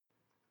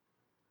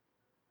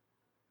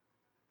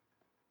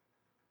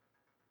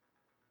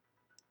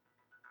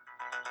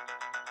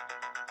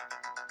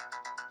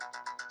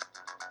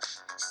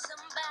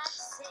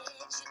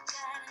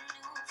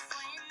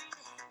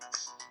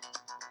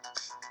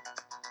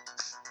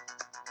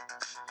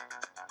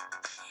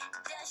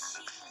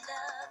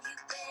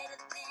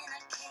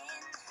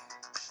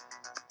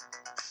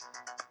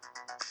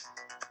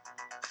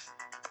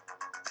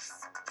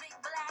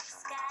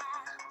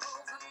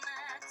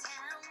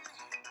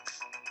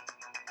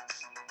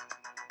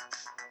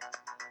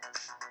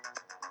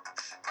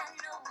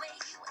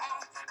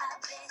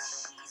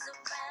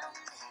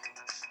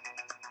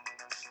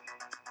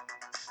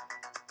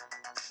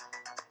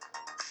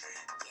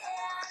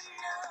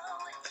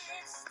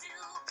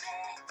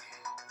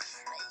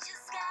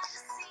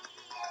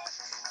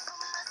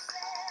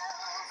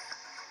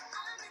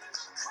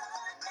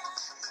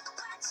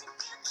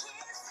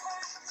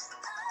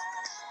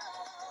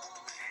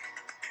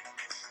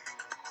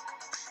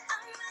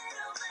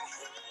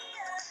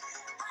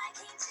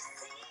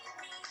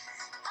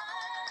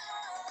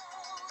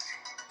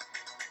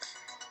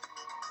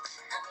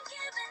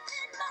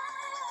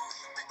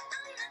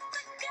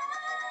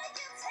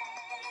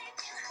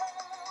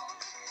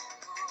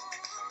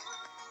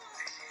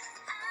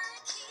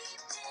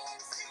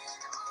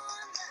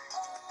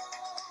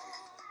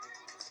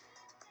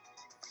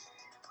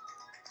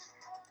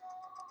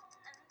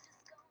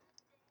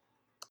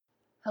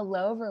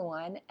Hello,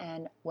 everyone,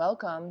 and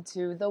welcome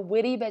to the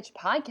Witty Bitch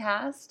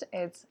Podcast.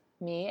 It's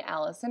me,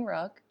 Allison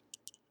Rook.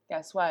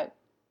 Guess what?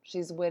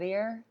 She's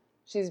wittier,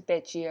 she's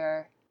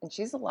bitchier, and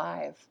she's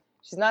alive.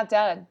 She's not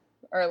dead,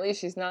 or at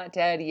least she's not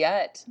dead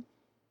yet.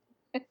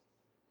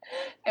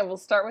 And we'll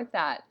start with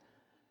that.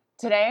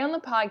 Today on the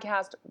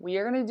podcast, we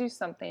are going to do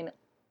something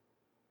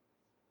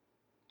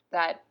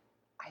that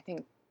I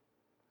think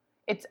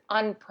it's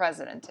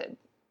unprecedented.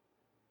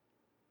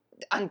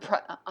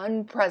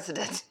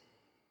 Unprecedented.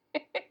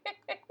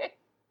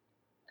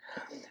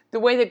 The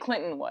way that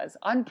Clinton was,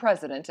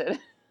 unprecedented.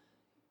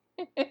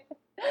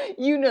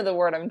 You know the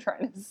word I'm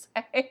trying to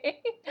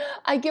say.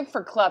 I get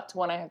verklempt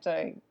when I have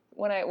to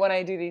when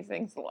I do these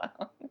things alone.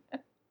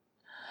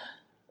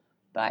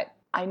 But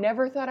I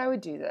never thought I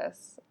would do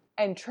this.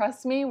 And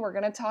trust me, we're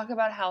going to talk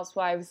about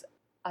housewives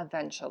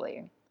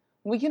eventually.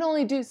 We can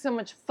only do so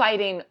much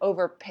fighting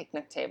over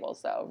picnic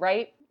tables though,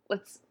 right?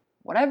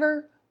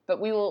 Whatever, but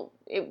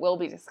it will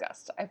be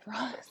discussed, I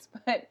promise.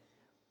 But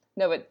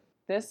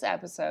this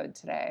episode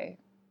today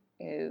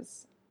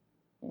is,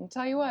 I'll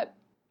tell you what,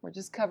 we're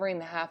just covering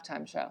the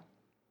halftime show.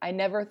 I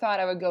never thought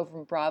I would go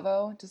from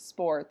Bravo to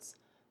sports,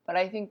 but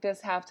I think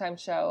this halftime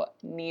show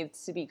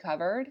needs to be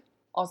covered.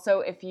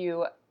 Also, if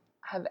you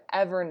have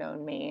ever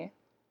known me,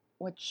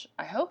 which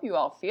I hope you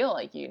all feel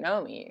like you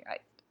know me,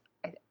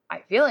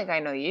 I feel like I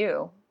know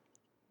you.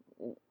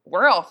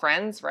 We're all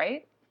friends,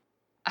 right?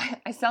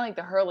 I sound like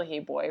the Hurley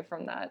boy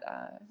from that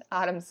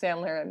Adam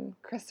Sandler and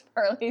Chris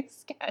Farley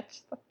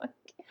sketch.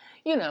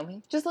 You know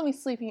me. Just let me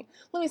sleep in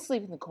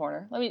the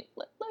corner. Let me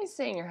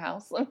stay in your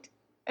house. No,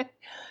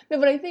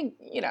 but I think,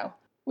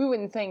 we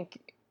wouldn't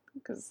think,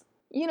 because,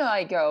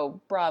 I go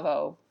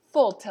Bravo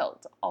full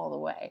tilt all the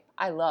way.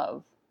 I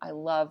love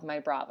my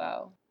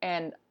Bravo.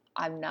 And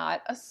I'm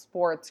not a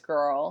sports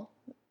girl.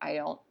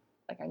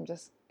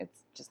 That's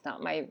just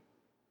not my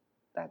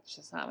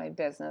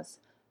business.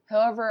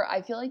 However,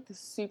 I feel like the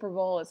Super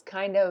Bowl is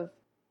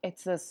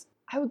it's this,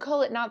 I would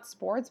call it not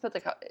sports, but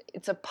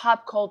it's a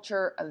pop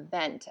culture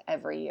event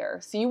every year.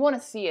 So you want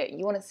to see it.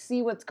 You want to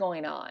see what's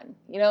going on.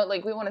 We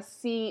want to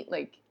see,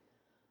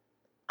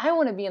 I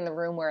want to be in the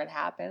room where it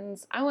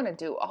happens. I want to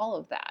do all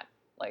of that.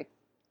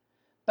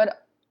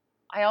 But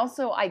I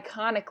also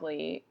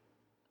iconically,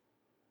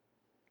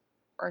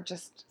 or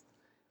just,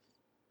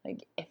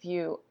 if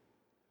you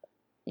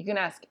can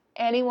ask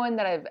anyone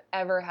that I've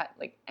ever had,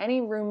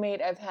 any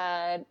roommate I've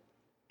had,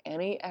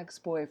 any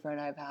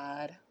ex-boyfriend I've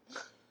had.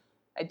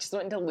 I just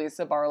went into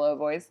Lisa Barlow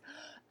voice.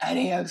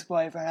 Any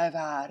ex-boyfriend I've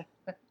had.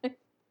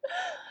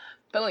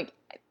 But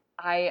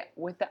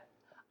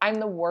I'm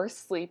the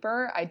worst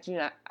sleeper. I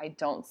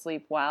don't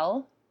sleep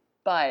well.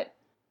 But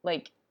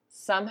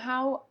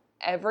somehow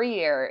every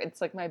year it's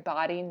like my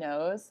body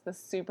knows the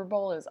Super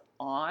Bowl is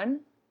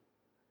on.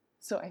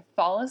 So I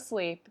fall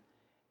asleep.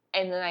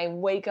 And then I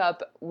wake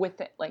up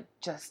with it,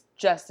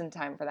 just in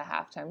time for the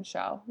halftime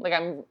show.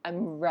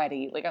 I'm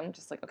ready. I'm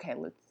just okay,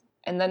 let's.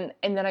 And then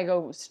I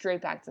go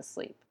straight back to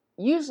sleep.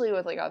 Usually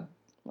with a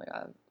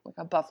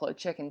buffalo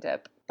chicken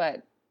dip,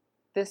 but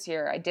this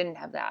year I didn't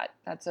have that.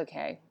 That's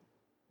okay.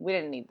 We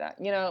didn't need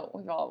that.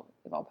 We've all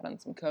put on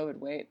some COVID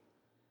weight.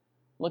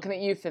 Looking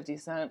at you, 50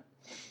 Cent.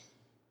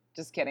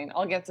 Just kidding.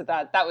 I'll get to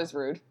that. That was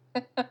rude.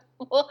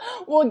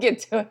 We'll get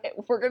to it.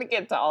 We're gonna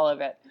get to all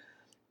of it.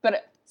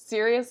 But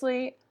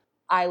seriously,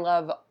 I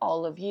love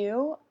all of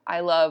you. I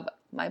love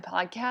my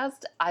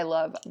podcast. I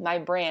love my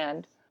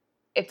brand.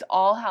 It's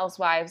all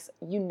housewives.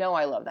 I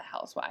love the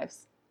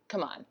housewives.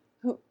 Come on.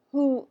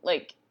 Who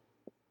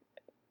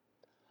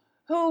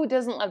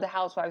doesn't love the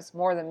housewives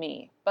more than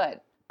me?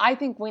 But I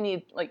think we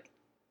need,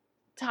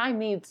 time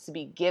needs to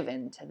be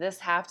given to this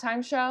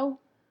halftime show.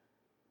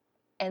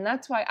 And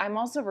that's why I'm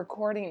also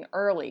recording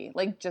early.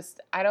 I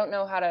don't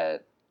know how to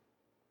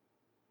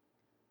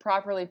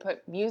properly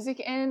put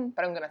music in,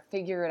 but I'm going to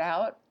figure it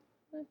out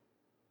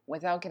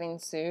without getting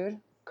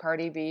sued.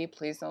 Cardi B,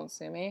 please don't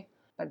sue me.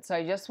 But so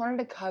I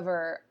wanted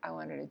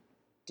to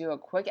do a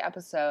quick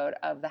episode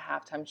of the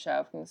halftime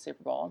show from the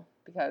Super Bowl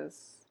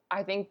because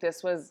I think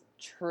this was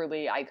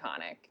truly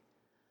iconic.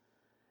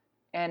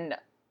 And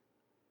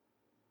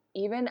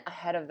even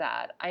ahead of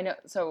that, I know,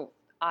 so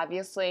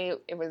obviously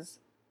it was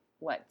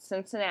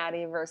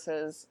Cincinnati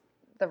versus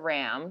the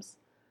Rams.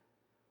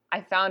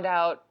 I found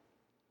out,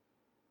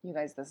 you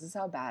guys, this is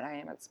how bad I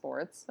am at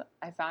sports.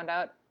 I found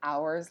out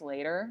hours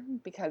later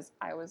because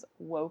I was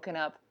woken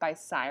up by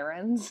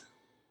sirens.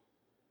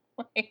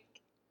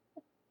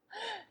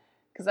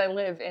 Because I'm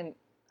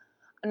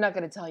not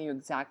going to tell you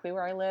exactly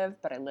where I live,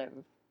 but I live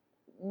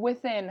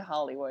within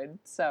Hollywood.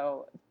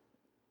 So,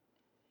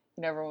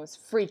 everyone was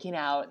freaking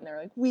out and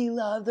they're like, we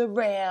love the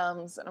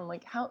Rams. And I'm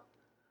like, how?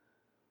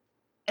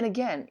 And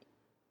again,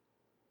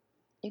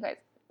 you guys,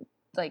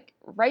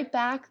 right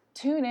back,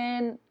 tune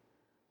in.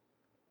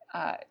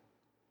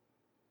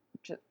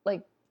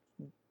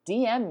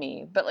 DM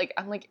me, but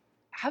I'm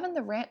having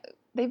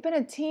they've been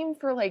a team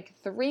for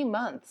 3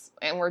 months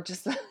and we're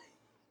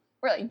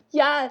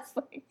yes,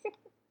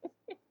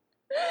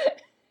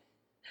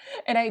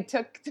 and I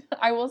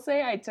will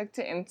say I took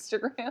to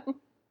Instagram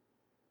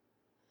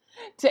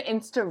to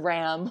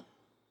Instagram.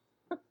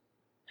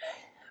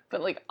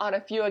 But like on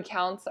a few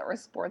accounts that were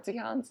sports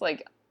accounts,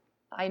 like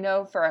I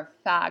know for a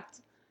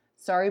fact,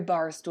 sorry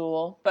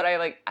Barstool, but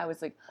I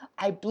was like,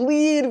 I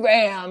bleed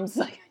Rams.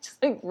 Like I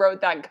just like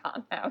wrote that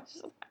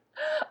comment.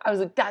 I was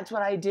like, that's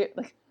what I do.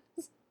 Like,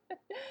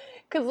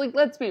 because like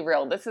let's be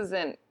real, this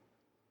isn't.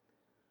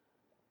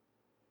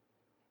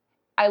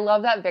 I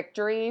love that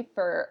victory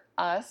for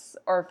us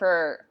or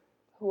for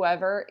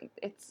whoever.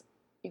 It's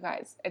you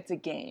guys. It's a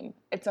game.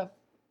 It's a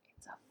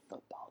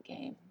football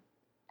game.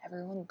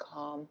 Everyone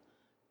calm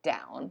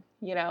down,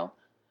 you know.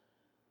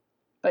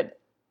 But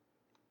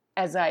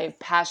as I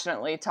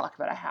passionately talk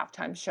about a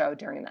halftime show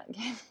during that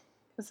game,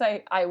 because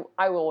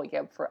I will wake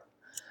up for.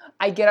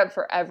 I get up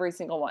for every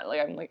single one. Like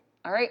I'm like,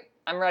 all right,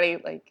 I'm ready.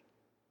 Like,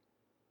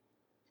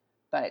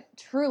 but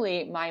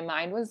truly, my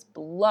mind was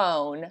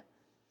blown,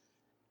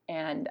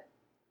 and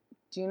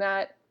do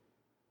not.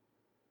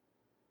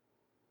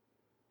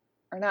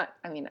 Or not,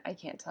 I mean, I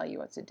can't tell you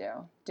what to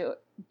do.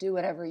 Do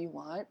whatever you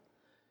want.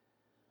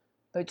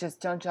 But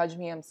just don't judge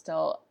me. I'm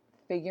still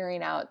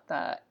figuring out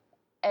the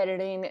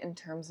editing in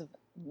terms of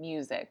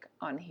music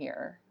on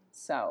here.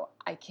 So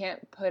I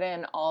can't put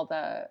in all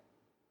the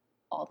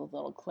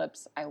little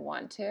clips I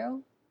want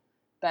to.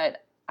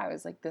 But I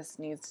was like, this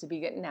needs to be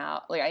getting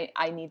out. Like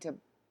I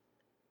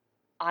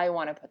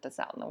want to put this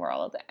out in the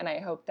world. And I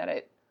hope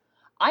that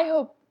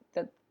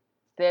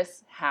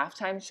this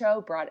halftime show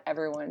brought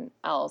everyone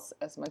else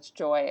as much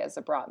joy as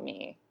it brought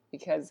me,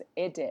 because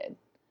it did.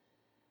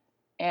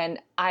 And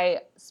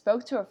I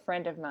spoke to a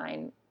friend of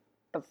mine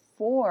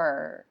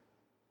before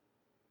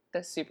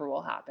the Super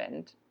Bowl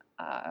happened.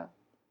 I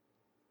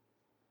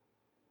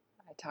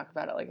talk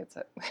about it like it's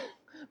a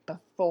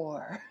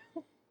before.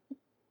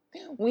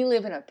 We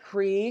live in a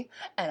pre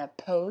and a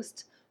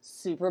post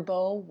Super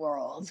Bowl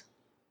world.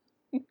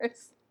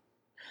 There's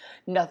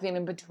nothing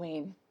in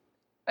between.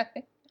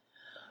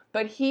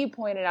 But he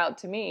pointed out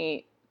to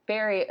me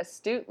very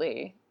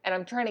astutely, and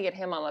I'm trying to get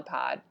him on the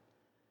pod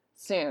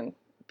soon,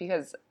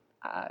 because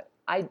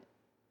I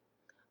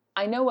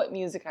know what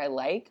music I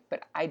like,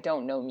 but I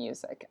don't know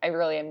music. I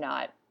really am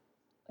not.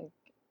 Like,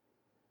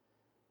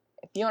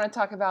 if you want to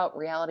talk about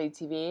reality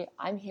TV,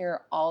 I'm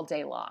here all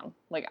day long.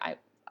 Like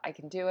I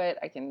can do it.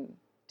 I can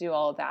do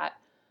all of that.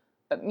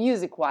 But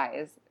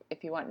music-wise,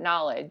 if you want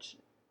knowledge,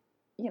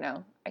 you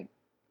know,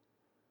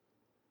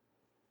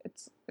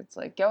 it's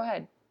like, go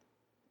ahead.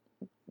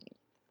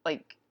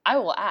 Like, I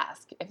will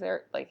ask if I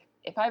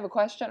have a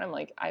question, I'm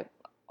like,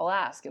 I'll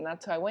ask, and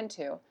that's who I went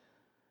to.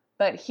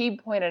 But he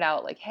pointed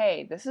out, like,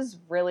 hey, this is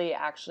really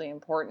actually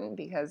important,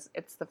 because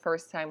it's the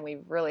first time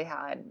we've really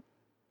had,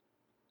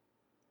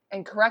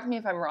 and correct me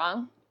if I'm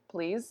wrong,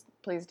 please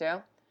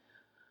do.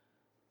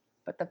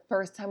 But the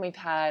first time we've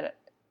had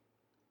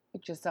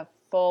just a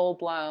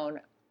full-blown,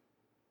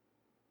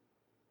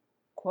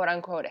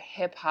 quote-unquote,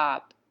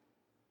 hip-hop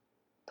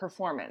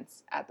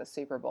performance at the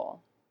Super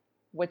Bowl,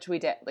 which we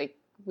did. Like,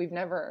 we've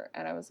never,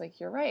 and I was like,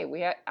 you're right,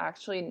 we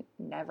actually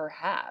never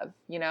have,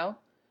 you know?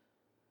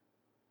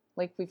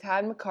 Like, we've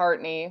had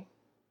McCartney,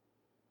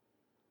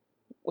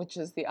 which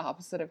is the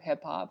opposite of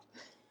hip-hop.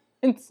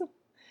 It's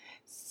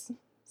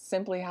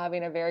simply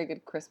having a very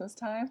good Christmas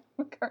time,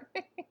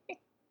 McCartney.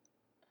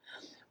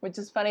 Which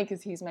is funny,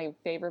 because he's my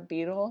favorite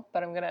Beatle,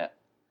 but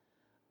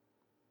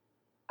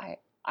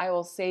I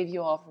will save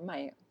you all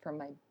from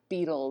my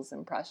Beatles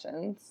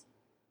impressions,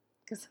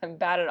 because I'm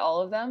bad at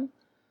all of them.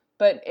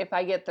 But if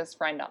I get this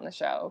friend on the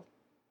show,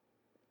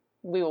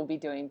 we will be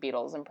doing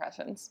Beatles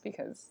impressions,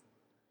 because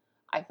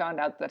I found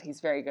out that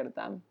he's very good at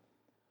them.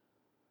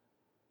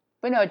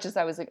 But no,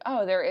 I was like,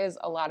 oh, there is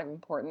a lot of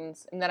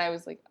importance. And then I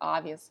was like,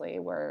 obviously,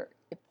 where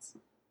it's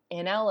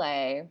in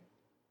LA,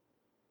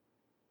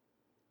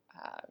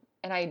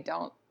 and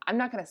I'm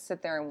not going to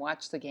sit there and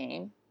watch the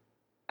game.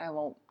 I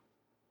won't.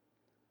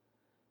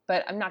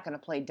 But I'm not going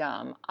to play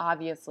dumb.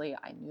 Obviously,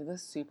 I knew the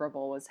Super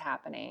Bowl was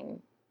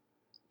happening,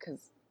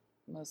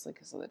 mostly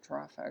because of the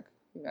traffic.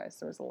 You guys,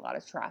 there was a lot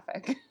of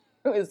traffic.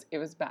 It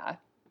was bad.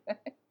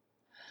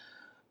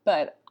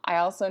 But I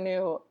also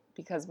knew,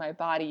 because my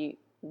body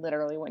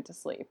literally went to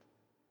sleep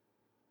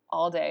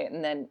all day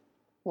and then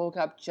woke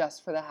up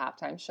just for the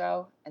halftime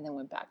show and then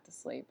went back to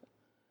sleep.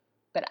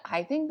 But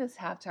I think this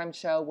halftime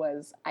show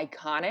was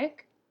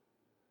iconic.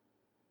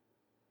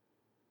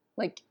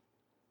 Like,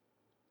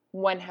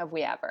 when have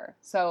we ever?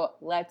 So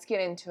let's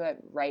get into it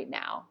right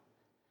now.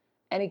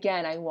 And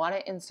again, I want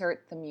to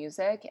insert the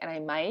music, and I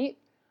might,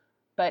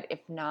 but if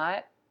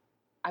not,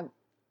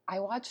 I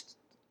watched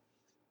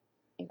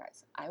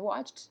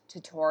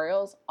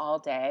tutorials all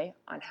day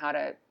on how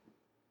to,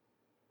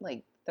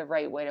 like, the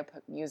right way to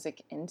put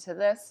music into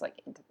this,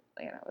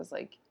 and I was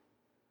like,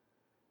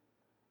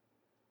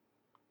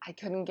 I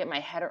couldn't get my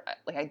head,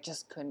 like, I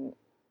just couldn't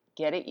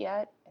get it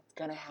yet. It's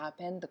going to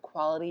happen. The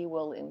quality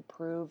will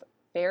improve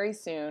very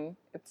soon.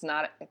 It's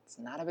not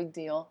a big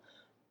deal,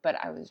 but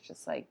I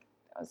was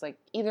like,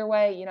 either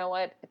way, you know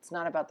what? It's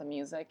not about the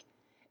music.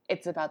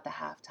 It's about the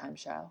halftime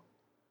show.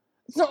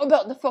 It's not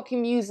about the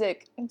fucking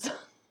music.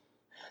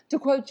 To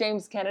quote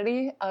James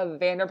Kennedy of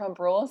Vanderpump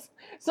Rules,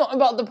 it's not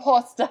about the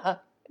pasta.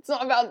 It's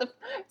not about the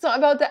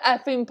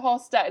effing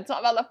pasta. It's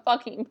not about the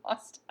fucking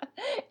pasta.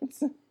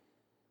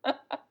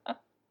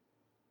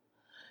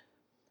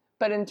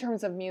 But in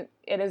terms of it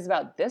is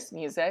about this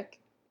music,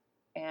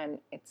 and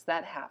it's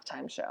that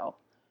halftime show.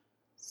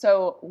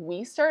 So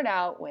we start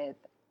out with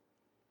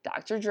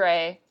Dr.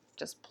 Dre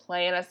just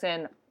playing us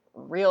in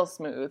real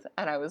smooth,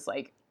 and I was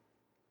like,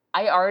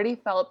 I already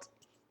felt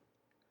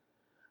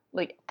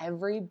like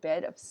every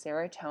bit of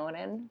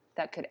serotonin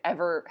that could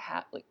ever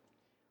have, like,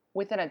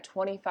 within a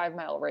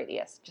 25-mile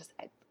radius,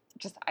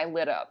 I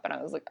lit up, and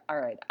I was like, all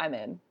right, I'm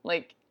in.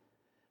 Like,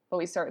 but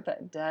we start with the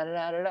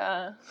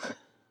da-da-da-da-da.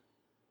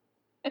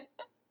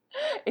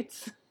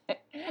 It's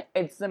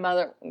the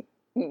mother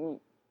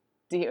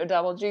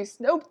D-O-double-G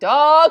Snoop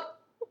Dogg.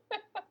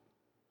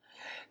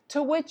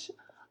 To which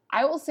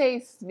I will say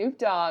Snoop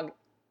Dogg,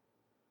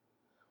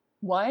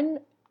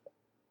 one,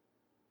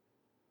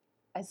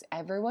 as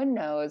everyone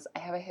knows, I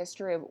have a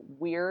history of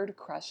weird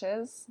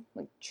crushes,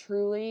 like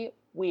truly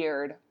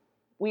weird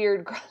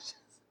crushes.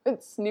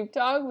 But Snoop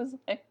Dogg was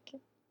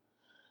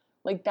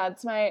like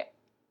that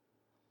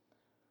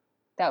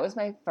was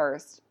my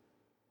first.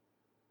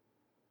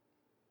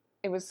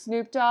 It was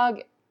Snoop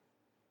Dogg,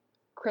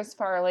 Chris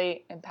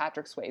Farley, and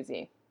Patrick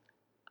Swayze.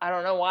 I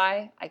don't know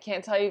why. I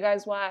can't tell you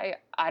guys why.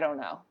 I don't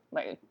know.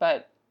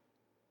 But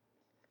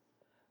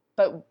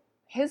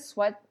his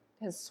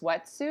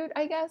sweatsuit,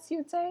 I guess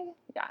you'd say.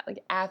 Yeah,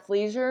 like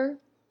athleisure.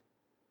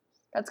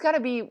 That's got to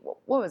be,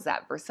 what was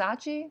that?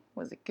 Versace?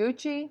 Was it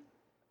Gucci?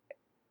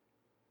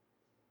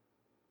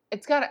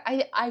 It's got to,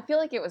 I feel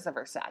like it was a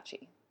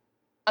Versace.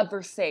 A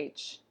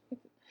Versace,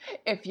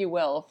 if you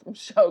will, from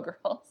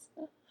Showgirls.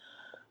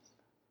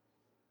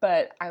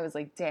 But I was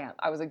like, damn.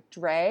 I was like,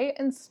 Dre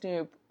and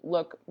Snoop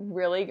look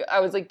really good. I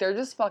was like, they're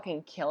just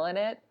fucking killing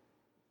it.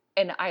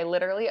 And I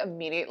literally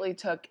immediately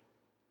took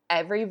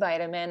every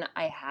vitamin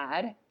I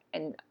had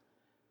and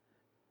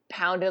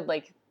pounded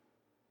like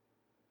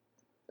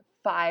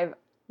 5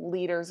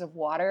 liters of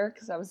water,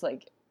 because I was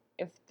like,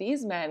 if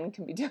these men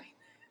can be doing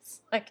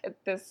this like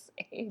at this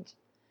age,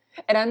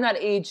 and I'm not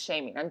age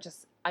shaming, I'm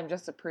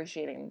just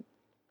appreciating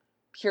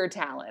pure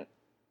talent,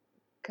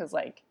 because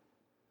like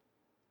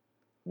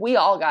we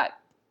all got,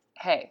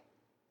 hey,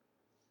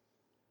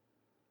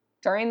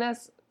 during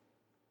this,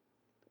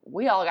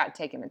 we all got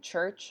taken to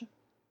church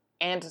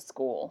and to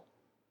school.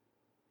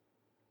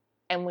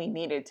 And we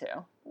needed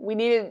to.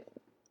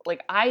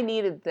 I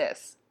needed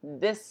this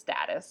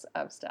status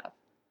of stuff.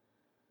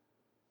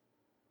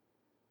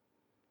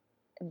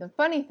 And the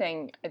funny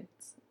thing,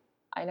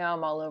 I know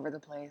I'm all over the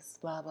place,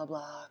 blah, blah,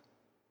 blah.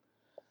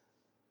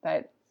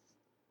 But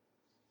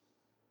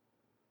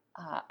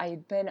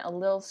I'd been a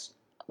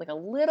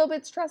little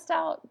bit stressed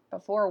out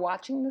before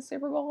watching the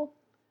Super Bowl.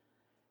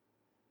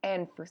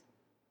 And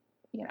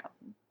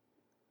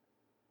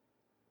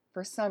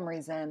for some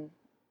reason,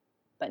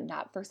 but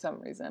not for some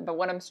reason. But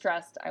when I'm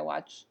stressed, I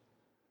watch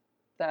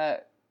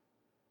the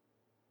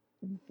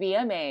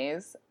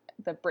VMAs,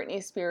 the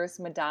Britney Spears,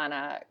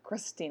 Madonna,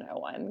 Christina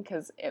one,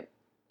 because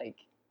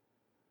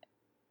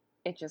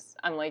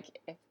I'm like,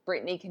 if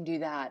Britney can do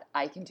that,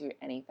 I can do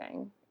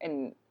anything.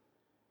 And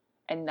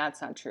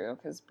that's not true,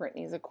 because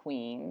Britney's a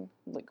queen.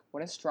 Like,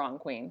 what a strong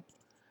queen.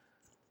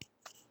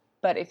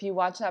 But if you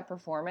watch that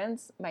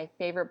performance, my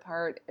favorite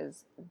part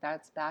is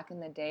that's back in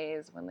the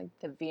days when like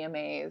the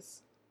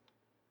VMAs,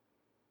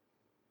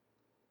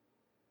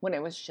 when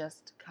it was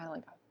just kind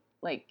of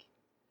like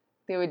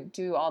they would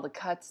do all the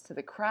cuts to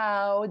the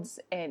crowds,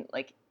 and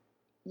like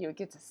you would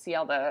get to see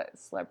all the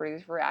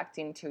celebrities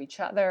reacting to each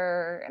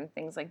other and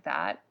things like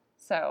that.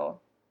 So,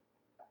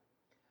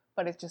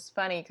 but it's just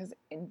funny because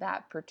in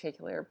that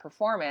particular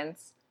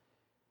performance,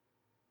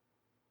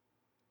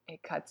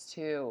 it cuts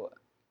to,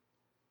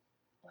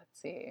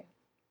 let's see.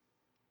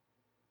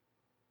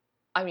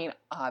 I mean,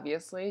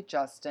 obviously,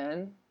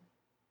 Justin,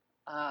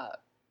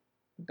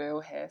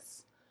 boo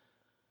hiss.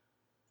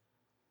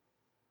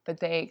 But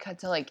they cut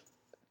to like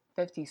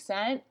 50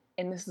 Cent,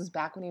 and this is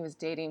back when he was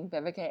dating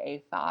Vivica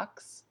A.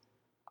 Fox.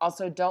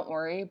 Also, don't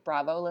worry,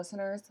 Bravo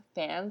listeners,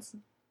 fans,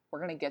 we're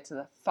going to get to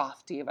the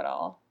Fofty of it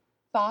all.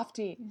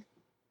 Fofty.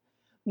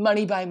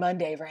 Money by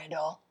Monday,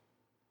 Randall.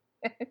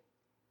 But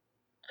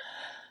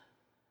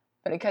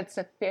it cuts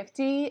to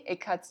 50.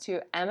 It cuts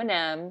to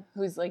Eminem,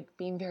 who's like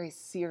being very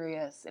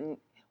serious and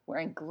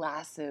wearing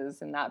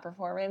glasses in that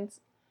performance.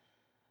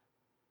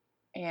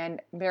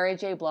 And Mary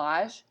J.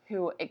 Blige,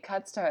 who it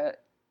cuts to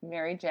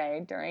Mary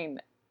J. during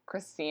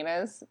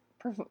Christina's,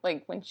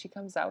 like when she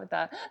comes out with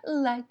that,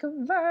 like a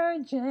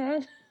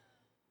virgin.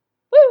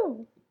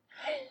 Woo!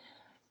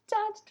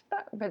 Touched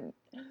by,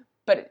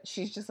 but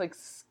she's just like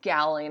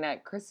scowling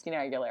at Christina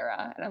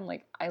Aguilera. And I'm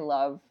like, I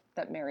love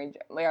that Mary J.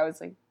 Like, I was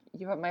like,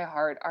 you have my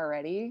heart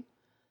already.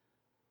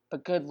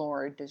 But good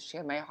Lord, does she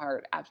have my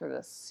heart after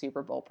this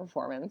Super Bowl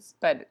performance?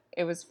 But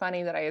it was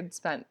funny that I had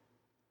spent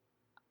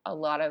a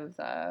lot of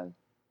the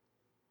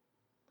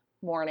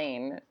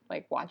morning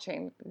like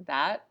watching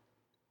that,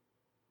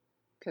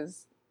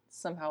 because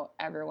somehow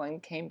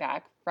everyone came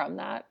back from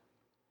that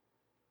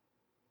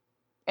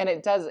And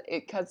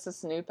it cuts to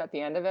Snoop at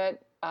the end of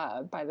it.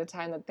 By the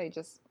time that they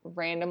just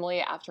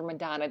randomly, after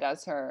Madonna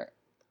does her,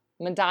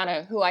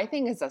 Madonna, who I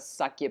think is a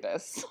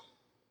succubus.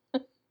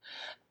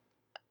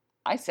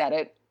 I said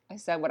it. I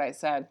said what I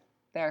said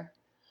there.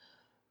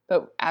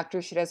 But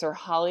after she does her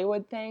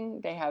Hollywood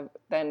thing, they have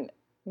then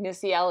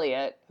Missy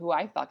Elliott, who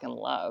I fucking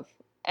love.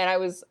 And I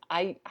was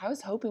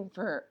hoping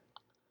for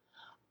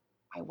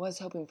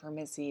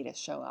Missy to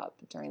show up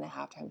during the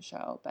halftime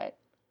show, but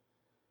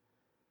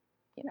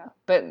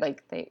but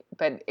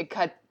it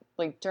cut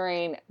like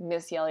during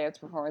Missy Elliott's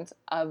performance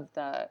of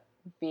the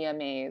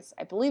VMAs.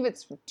 I believe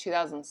it's from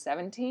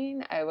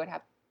 2017. I wouldn't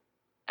have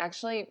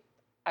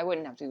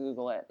to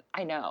Google it.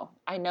 I know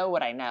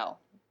what I know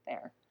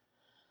there,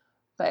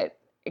 but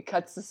it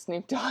cuts to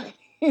Snoop Dogg.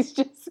 He's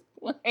just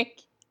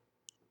like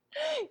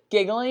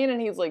giggling,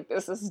 and he's like,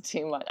 "This is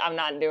too much. I'm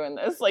not doing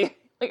this." Like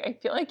I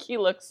feel like he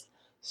looks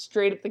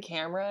straight at the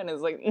camera and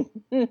is like,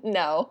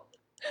 "No."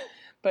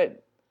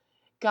 But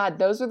God,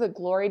 those were the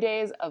glory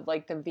days of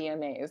like the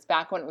VMAs,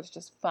 back when it was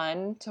just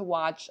fun to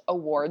watch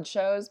award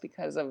shows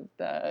because of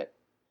they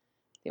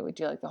would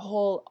do like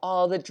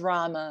all the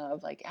drama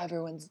of like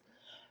everyone's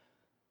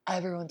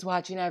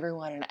watching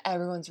everyone and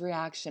everyone's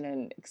reaction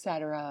and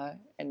etc.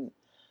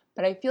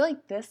 But I feel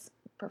like this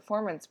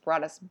performance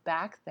brought us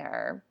back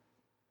there.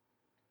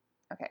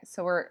 Okay,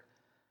 so we're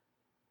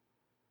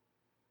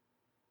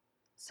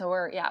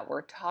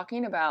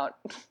talking about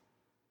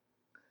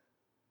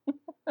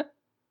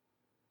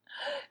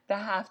the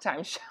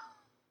halftime show.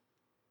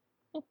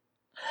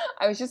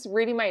 I was just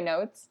reading my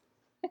notes.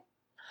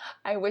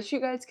 I wish you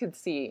guys could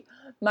see.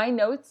 My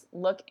notes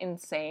look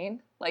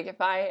insane. Like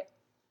if I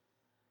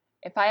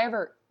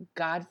ever,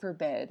 God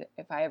forbid,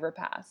 if I ever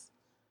pass,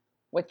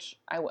 which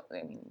I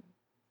mean,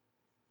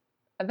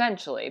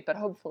 eventually, but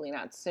hopefully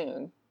not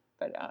soon.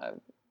 But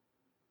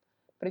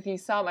if you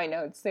saw my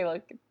notes,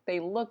 they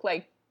look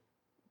like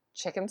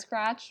chicken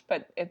scratch,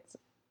 but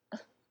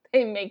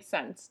they make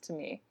sense to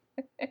me.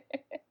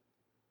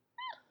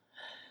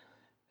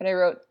 And I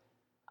wrote,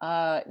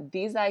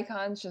 these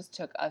icons just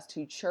took us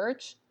to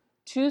church,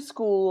 to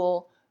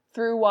school,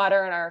 threw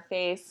water in our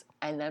face,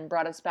 and then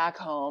brought us back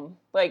home.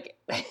 Like,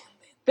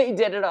 they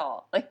did it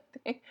all. Like,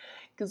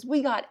 because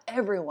we got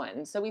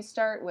everyone. So we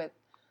start with,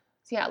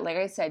 like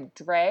I said,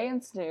 Dre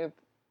and Snoop,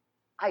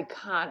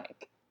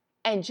 iconic.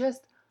 And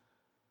just,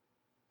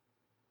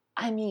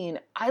 I mean,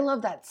 I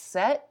love that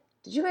set.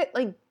 Did you get,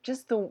 like,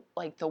 just the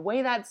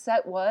way that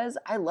set was?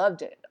 I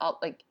loved it.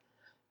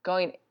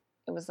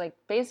 It was like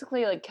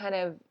basically like kind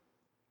of,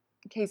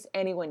 in case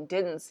anyone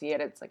didn't see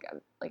it, it's like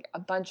a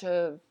bunch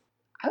of,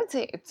 I would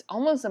say it's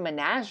almost a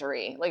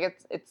menagerie.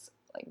 Like it's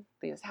like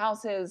these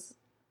houses,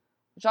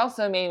 which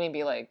also made me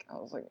be like, I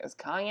was like, is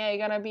Kanye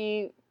gonna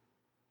be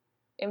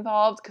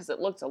involved? Because it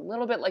looks a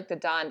little bit like the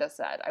Donda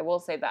set. I will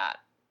say that,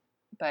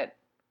 but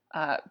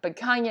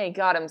Kanye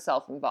got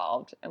himself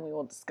involved, and we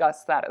will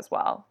discuss that as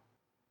well.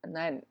 And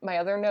then my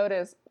other note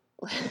is,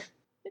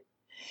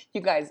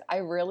 you guys, I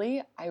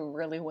really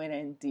went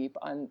in deep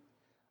on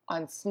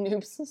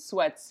Snoop's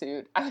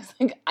sweatsuit. I was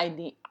like, I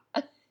need,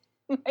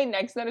 my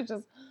next note is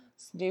just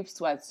Snoop's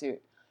sweatsuit.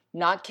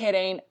 Not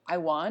kidding. I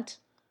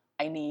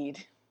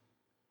need.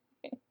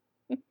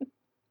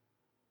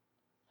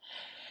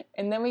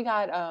 And then we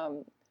got,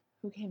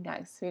 who came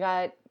next? We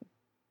got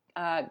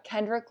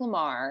Kendrick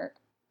Lamar,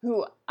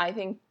 who I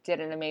think did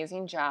an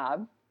amazing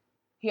job.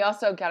 He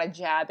also got a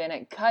jab in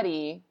at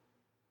Cudi,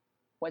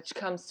 which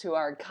comes to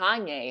our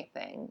Kanye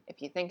thing,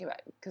 if you think about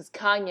it. Because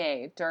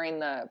Kanye, during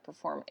the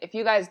performance, if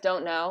you guys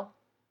don't know,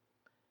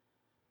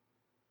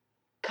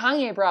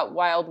 Kanye brought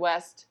Wild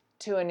West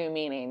to a new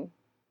meaning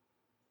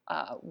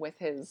with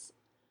his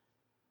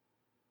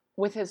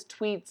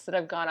tweets that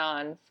have gone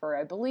on for,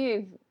 I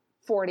believe,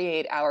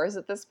 48 hours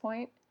at this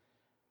point.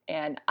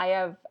 And I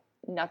have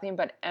nothing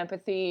but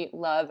empathy,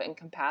 love, and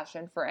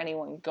compassion for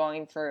anyone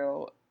going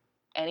through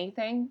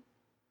anything.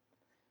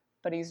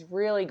 But he's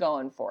really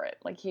going for it.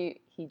 Like he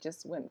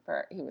just went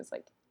for it. He was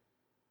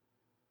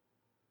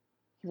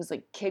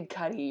like, Kid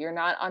Cudi, you're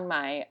not on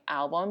my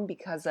album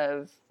because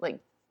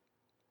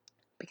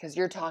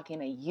you're talking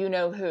to you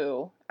know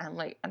who. And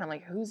I'm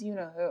like, who's you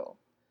know who?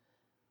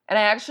 And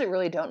I actually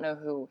really don't know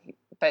who.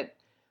 But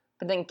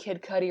then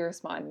Kid Cudi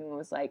responded and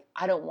was like,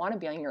 I don't want to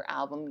be on your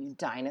album, you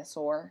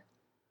dinosaur.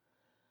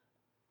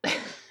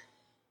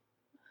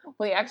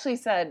 Well, he actually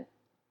said,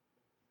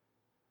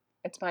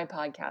 it's my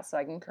podcast, so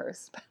I can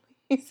curse. But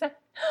he said,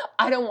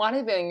 I don't want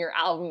to be on your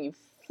album, you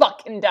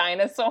fucking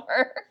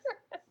dinosaur.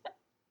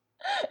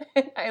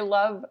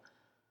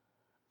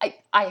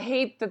 I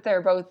hate that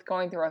they're both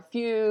going through a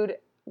feud,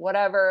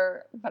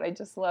 whatever, but I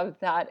just love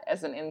that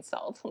as an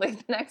insult.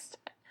 Like the next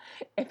time,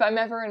 if I'm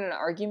ever in an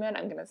argument,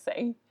 I'm going to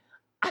say,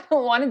 I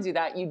don't want to do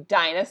that, you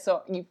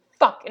dinosaur, you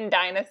fucking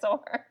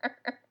dinosaur.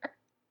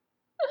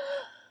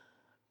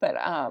 But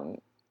I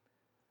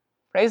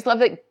just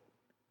love it,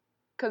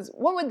 because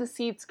what would the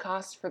seats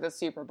cost for the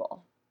Super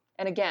Bowl?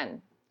 And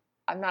again,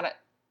 I'm not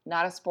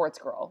a sports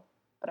girl,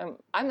 but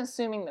I'm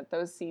assuming that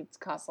those seats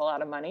cost a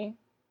lot of money.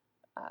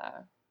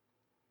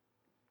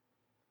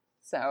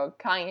 So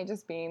Kanye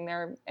just being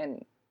there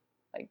and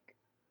like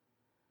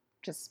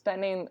just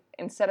spending,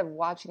 instead of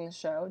watching the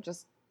show,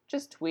 just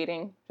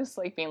tweeting, just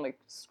like being like,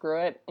 screw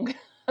it.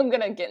 I'm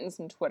going to get in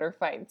some Twitter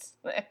fights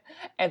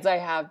as I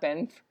have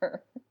been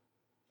for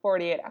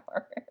 48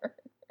 hours.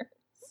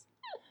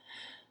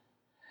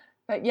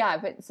 But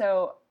yeah,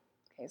 so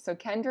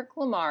Kendrick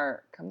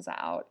Lamar comes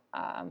out,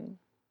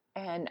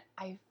 and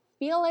I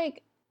feel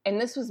like, and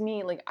this was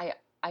me, like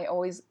I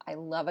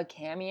love a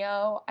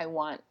cameo. I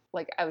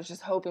was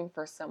just hoping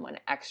for someone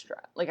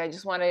extra. Like I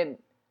just wanted,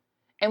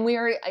 and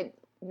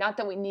not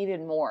that we needed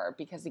more,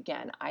 because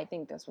again, I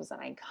think this was an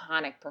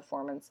iconic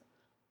performance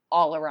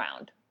all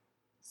around,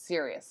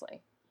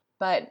 seriously.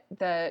 But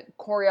the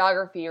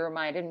choreography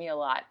reminded me a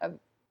lot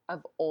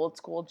of old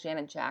school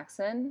Janet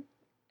Jackson.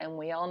 And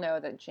we all know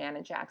that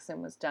Janet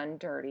Jackson was done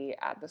dirty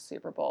at the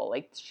Super Bowl.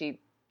 Like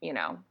you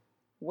know,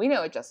 we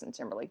know what Justin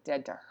Timberlake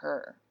did to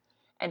her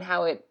and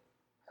how it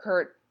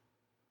hurt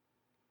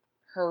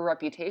her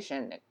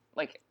reputation,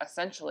 like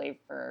essentially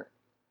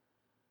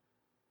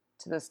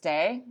to this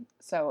day.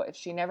 So if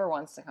she never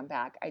wants to come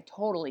back, I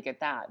totally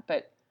get that.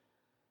 But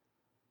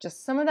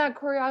just some of that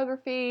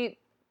choreography,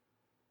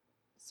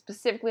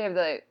 specifically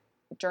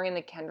during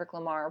the Kendrick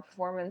Lamar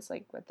performance,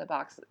 like with the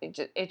box,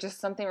 it just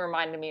something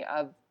reminded me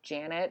of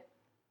Janet,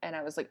 and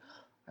I was like,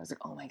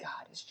 oh my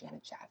God, is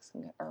Janet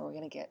Jackson? Or are we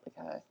gonna get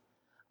like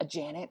a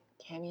Janet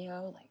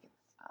cameo?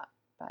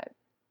 Like,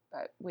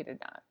 but we did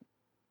not.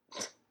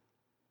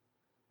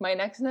 My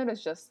next note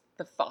is just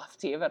the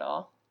Fofty of it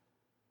all.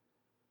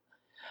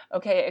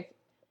 Okay,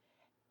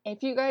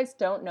 if you guys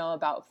don't know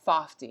about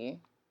Fofty,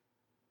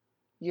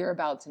 you're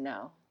about to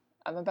know.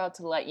 I'm about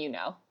to let you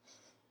know.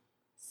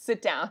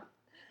 Sit down,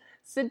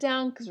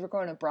 because we're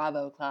going to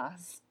Bravo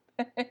class.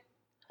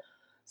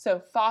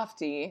 So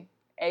Fofty,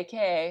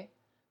 aka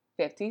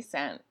 50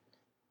 Cent,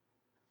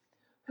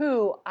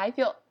 who I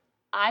feel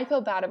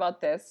bad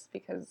about this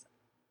because,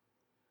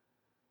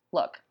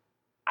 look,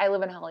 I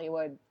live in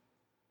Hollywood.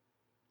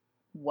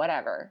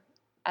 Whatever.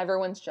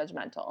 Everyone's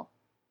judgmental.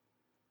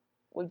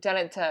 We've done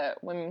it to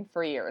women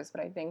for years,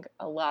 but I think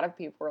a lot of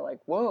people are like,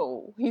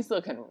 whoa, he's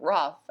looking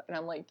rough. And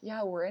I'm like,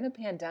 yeah, we're in a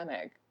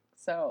pandemic.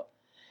 So,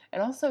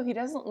 and also he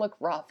doesn't look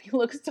rough. He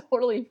looks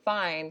totally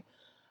fine.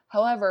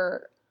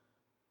 However,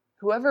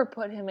 whoever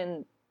put him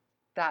in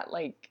that,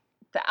 like,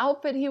 the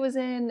outfit he was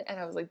in, and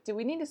I was like, do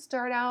we need to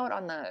start out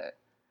on the,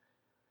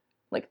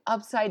 like,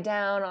 upside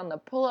down on the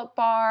pull-up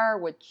bar,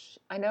 which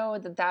I know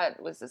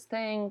that was his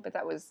thing, but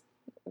that was,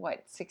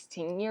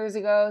 16 years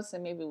ago, so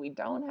maybe we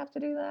don't have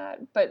to do that,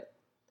 but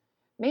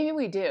maybe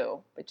we do.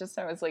 But just,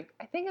 I was like,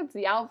 I think it's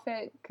the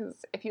outfit,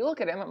 because if you look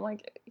at him, I'm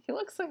like, he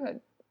looks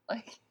like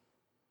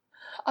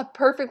a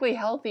perfectly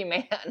healthy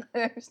man.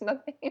 There's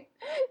nothing,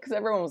 because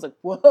everyone was like,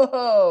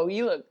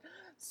 whoa,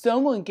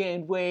 someone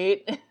gained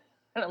weight.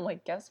 And I'm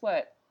like, guess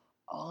what?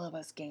 All of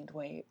us gained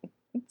weight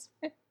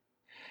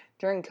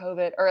during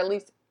COVID, or at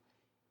least,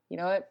 you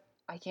know what?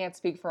 I can't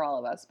speak for all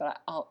of us,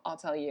 but I'll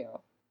tell you,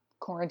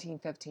 quarantine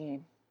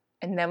 15.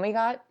 And then we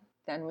got,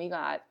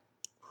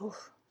 whew,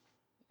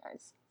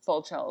 guys,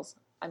 full chills.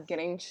 I'm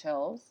getting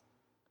chills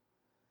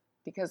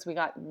because we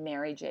got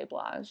Mary J.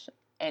 Blige,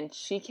 and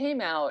she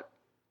came out.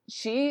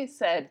 She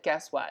said,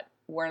 guess what?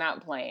 We're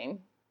not playing.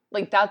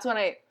 Like, that's when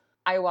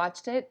I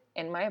watched it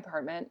in my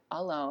apartment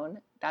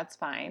alone. That's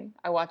fine.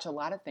 I watch a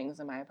lot of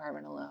things in my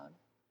apartment alone.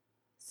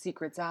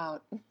 Secrets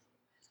out.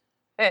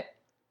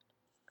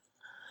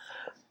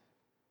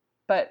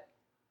 But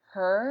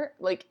her,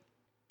 like,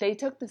 they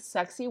took the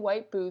sexy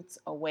white boots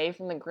away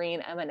from the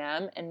green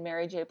M&M, and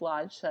Mary J.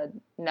 Blige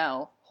said,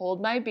 no,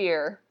 hold my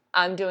beer.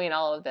 I'm doing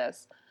all of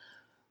this.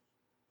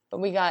 But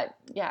we got,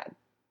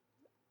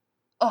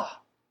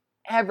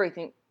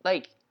 everything.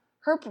 Like,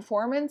 her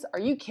performance, are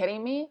you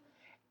kidding me?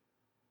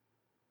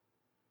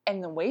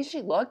 And the way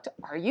she looked,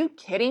 are you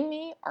kidding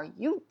me?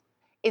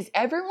 Is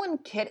everyone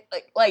kidding?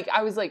 Like,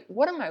 I was like,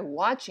 what am I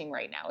watching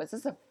right now? Is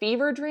this a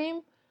fever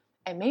dream?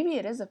 And maybe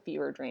it is a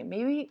fever dream.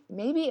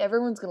 Maybe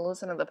everyone's going to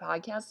listen to the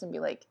podcast and be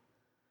like,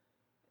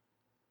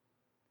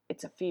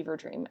 it's a fever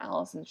dream.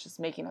 Allison's just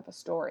making up a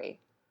story.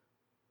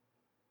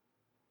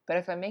 But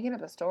if I'm making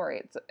up a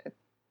story,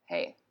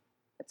 hey,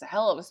 it's a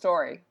hell of a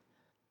story.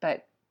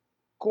 But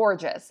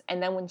gorgeous. And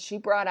then when she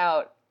brought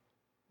out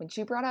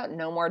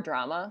No More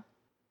Drama,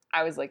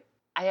 I was like,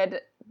 I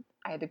had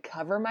to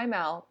cover my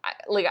mouth.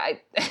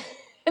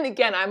 And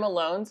again, I'm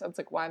alone, so it's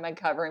like, why am I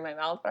covering my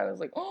mouth? But I was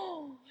like,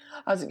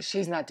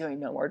 she's not doing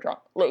No More Drama.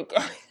 Like,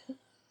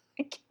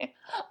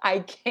 I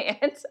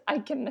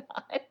cannot.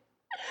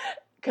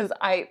 Because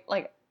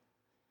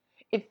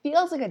it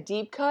feels like a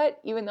deep cut,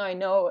 even though I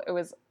know it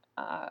was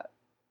a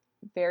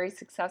very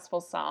successful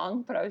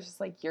song, but I was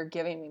just like, you're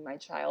giving me my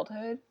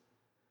childhood.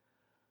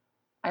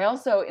 I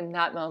also, in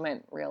that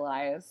moment,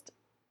 realized,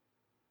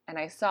 and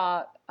I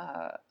saw,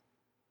 I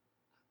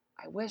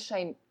wish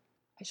I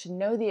should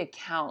know the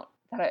account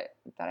that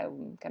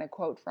I'm gonna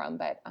quote from,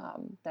 but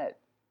that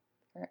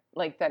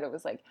it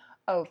was like,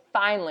 oh,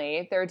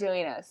 finally they're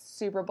doing a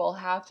Super Bowl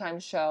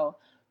halftime show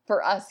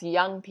for us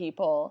young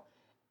people,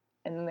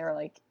 and then they were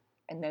like,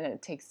 And then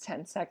it takes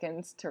 10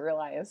 seconds to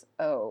realize,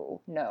 oh,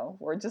 no,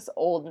 we're just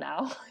old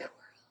now.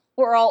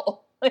 We're all old.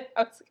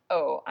 I was like,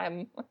 oh,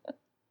 I'm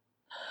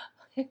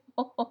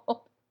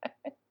old.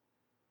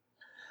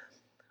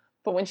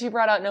 But when she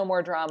brought out No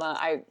More Drama,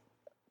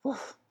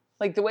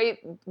 like the way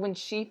when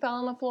she fell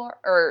on the floor,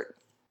 or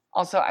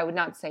also I would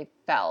not say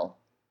fell,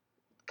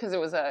 because it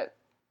was it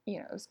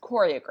was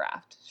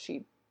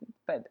choreographed.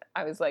 But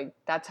I was like,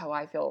 that's how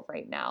I feel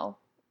right now.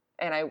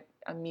 And I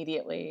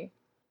immediately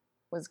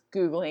was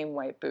Googling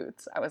white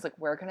boots. I was like,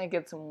 where can I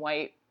get some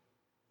white,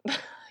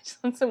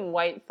 some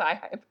white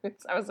thigh-high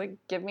boots? I was like,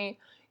 give me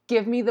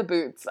the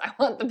boots. I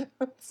want the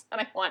boots,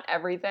 and I want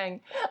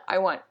everything. I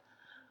want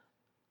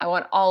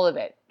all of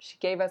it. She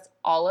gave us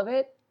all of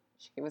it.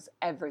 She gave us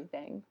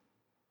everything.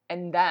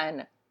 And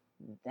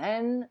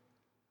then,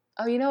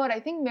 oh, you know what?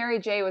 I think Mary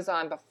J was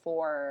on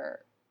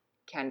before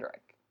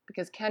Kendrick,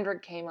 because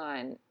Kendrick came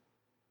on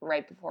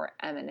right before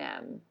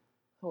Eminem,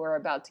 who we're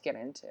about to get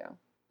into.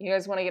 You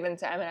guys want to get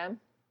into Eminem?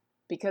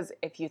 Because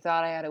if you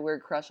thought I had a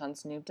weird crush on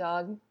Snoop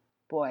Dogg,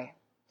 boy,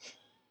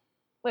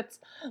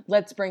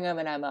 let's bring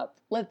Eminem up.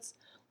 Let's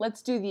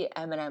do the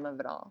Eminem of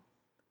it all.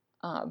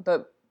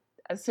 But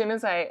as soon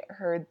as I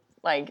heard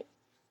like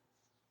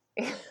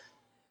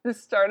the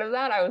start of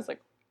that, I was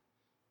like,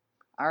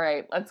 all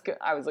right, let's go.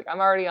 I was like, I'm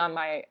already on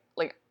my,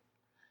 like,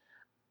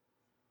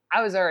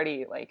 I was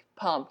already like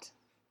pumped.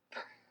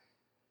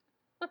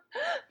 But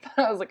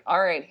I was like,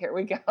 all right, here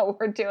we go.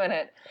 We're doing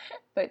it.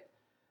 But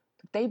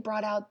they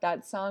brought out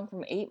that song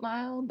from 8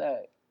 Mile,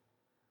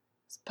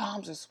 his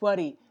palms are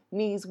sweaty,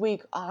 knees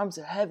weak, arms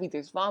are heavy,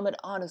 there's vomit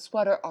on his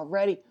sweater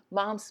already,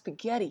 mom's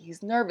spaghetti,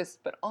 he's nervous,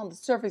 but on the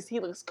surface he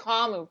looks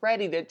calm and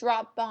ready to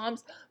drop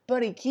bombs,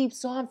 but he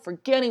keeps on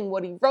forgetting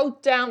what he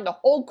wrote down, the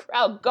whole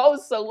crowd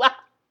goes so loud.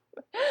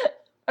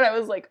 But I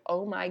was like,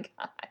 oh my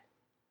God.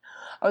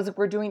 I was like,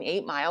 we're doing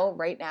 8 Mile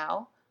right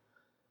now.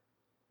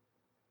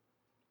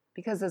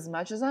 Because as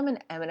much as I'm an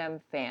Eminem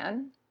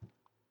fan,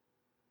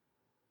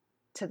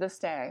 to this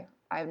day,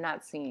 I have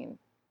not seen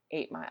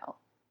 8 Mile.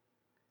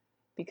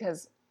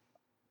 Because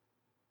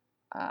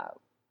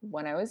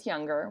when I was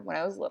younger, when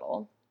I was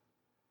little,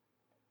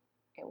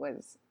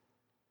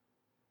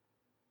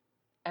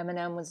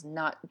 Eminem was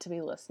not to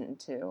be listened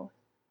to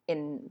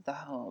in the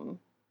home.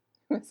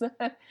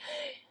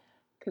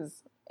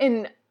 Because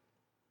in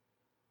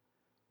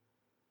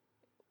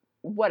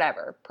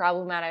whatever,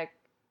 problematic,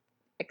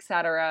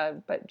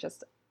 etc. But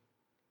just,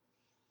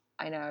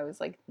 I know I was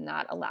like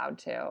not allowed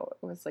to.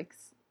 It was like,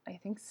 I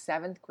think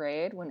 7th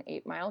grade when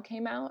 8 Mile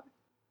came out.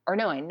 Or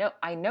no,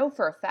 I know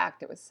for a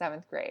fact it was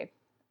 7th grade.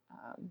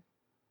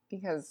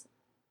 Because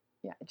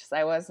yeah,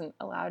 I wasn't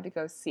allowed to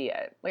go see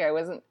it. Like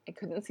I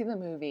couldn't see the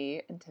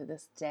movie, and to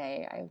this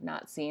day I have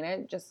not seen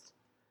it, just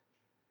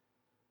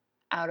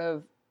out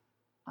of,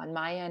 on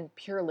my end,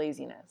 pure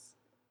laziness.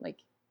 Like,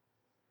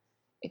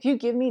 if you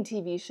give me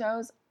TV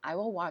shows, I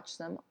will watch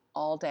them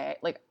all day.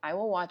 Like, I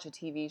will watch a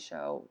TV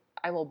show,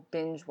 I will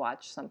binge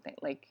watch something,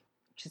 like,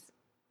 just,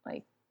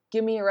 like,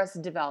 give me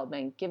Arrested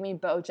Development, give me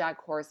BoJack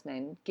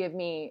Horseman, give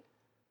me,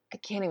 I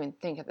can't even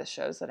think of the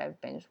shows that I've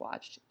binge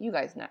watched. You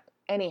guys know,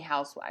 any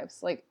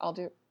Housewives. Like, I'll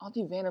do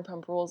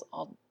Vanderpump Rules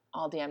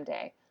all damn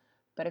day.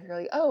 But if you're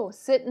like, oh,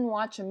 sit and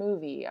watch a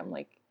movie, I'm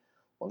like,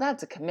 well,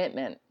 that's a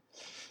commitment,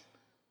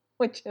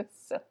 which is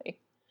silly.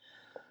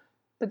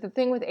 But the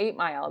thing with 8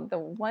 Mile, the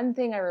one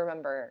thing I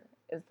remember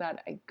is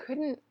that I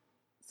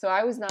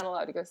was not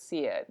allowed to go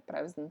see it, but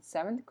I was in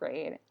 7th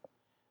grade,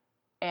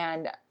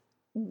 and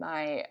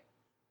my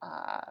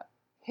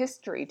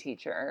history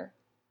teacher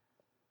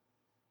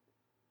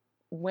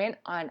went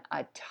on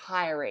a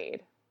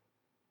tirade.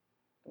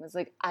 It was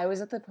like, I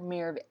was at the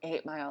premiere of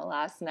 8 Mile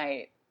last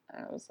night,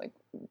 and I was like,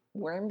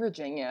 we're in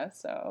Virginia,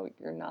 so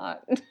you're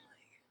not.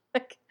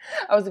 Like,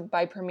 I was like,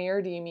 by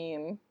premiere, do you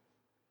mean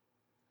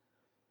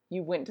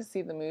you went to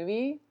see the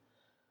movie?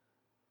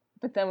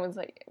 But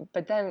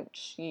then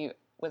she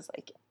was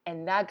like,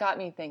 and that got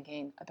me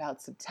thinking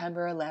about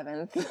September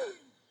 11th.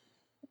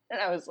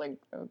 And I was like,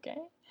 okay,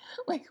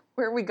 like,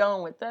 where are we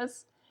going with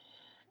this?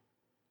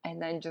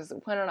 And then just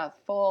went on a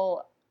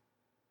full,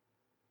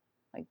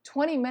 like,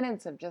 20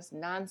 minutes of just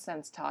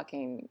nonsense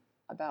talking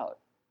about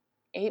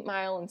 8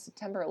 Mile and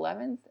September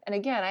 11th. And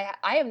again,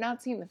 I have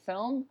not seen the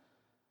film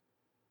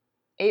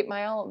 8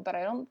 Mile, but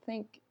I don't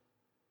think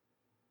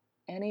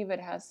any of it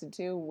has to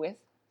do with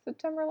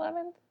September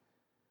 11th.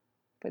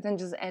 But then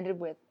just ended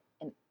with,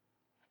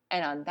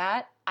 and on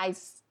that, I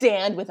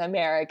stand with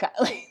America.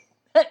 Like,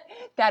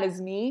 that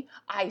is me.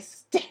 I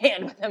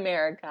stand with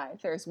America.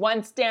 If there's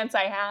one stance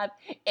I have,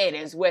 it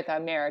is with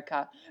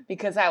America,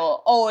 because I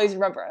will always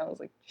remember. I was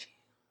like,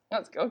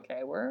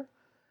 okay,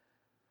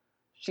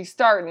 she's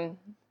starting.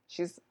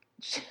 She's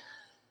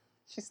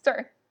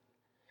starting.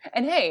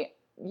 And hey,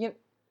 you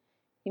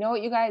know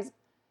what, you guys?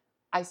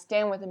 I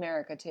stand with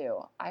America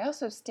too. I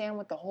also stand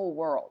with the whole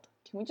world.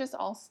 Can we just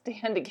all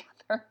stand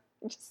together?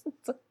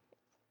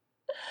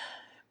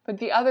 But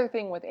the other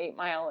thing with 8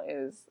 Mile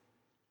is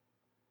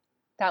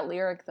that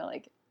lyric that,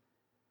 like,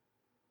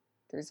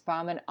 there's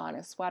vomit on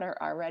a sweater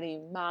already,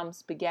 mom's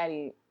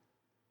spaghetti,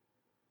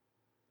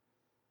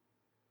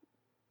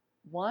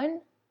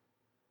 one,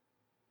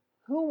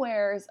 who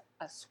wears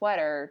a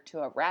sweater to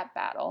a rap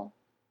battle?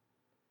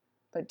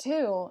 But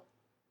two,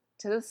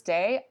 to this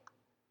day,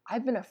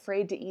 I've been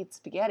afraid to eat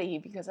spaghetti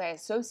because I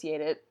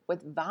associate it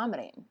with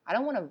vomiting. I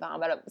don't want to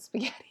vomit up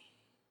spaghetti.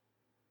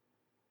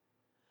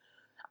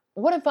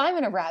 What if I'm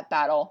in a rap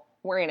battle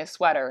wearing a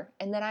sweater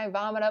and then I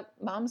vomit up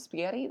mom's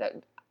spaghetti?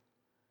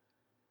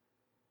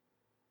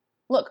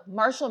 Look,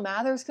 Marshall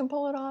Mathers can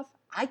pull it off.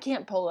 I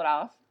can't pull it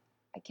off.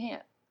 I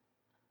can't.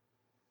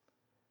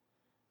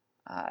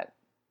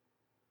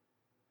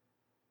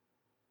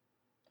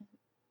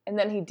 And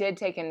then he did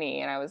take a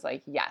knee, and I was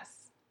like,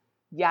 yes,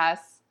 yes,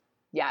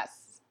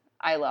 yes.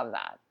 I love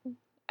that.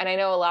 And I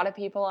know a lot of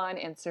people on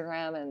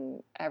Instagram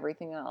and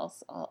everything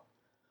else,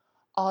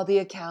 all the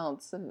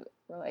accounts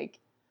were like,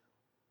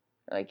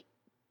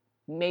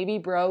 maybe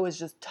bro was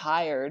just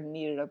tired,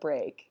 needed a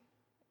break.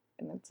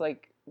 And it's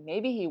like,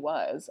 maybe he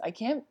was. I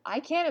can't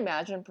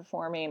imagine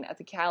performing at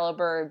the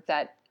caliber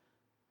that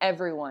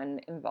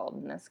everyone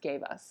involved in this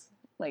gave us.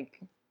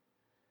 Like,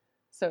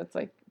 so it's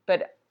like,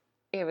 but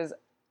it was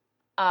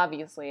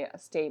obviously a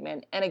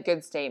statement, and a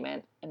good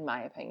statement, in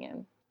my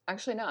opinion.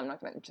 Actually, no, I'm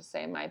not going to just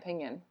say in my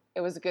opinion.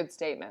 It was a good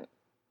statement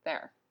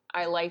there.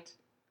 I liked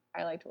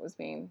what was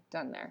being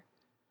done there.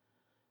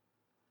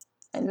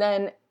 And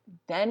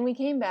then we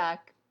came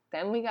back.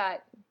 Then we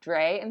got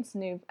Dre and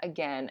Snoop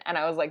again. And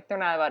I was like, they're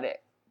not about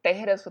it. They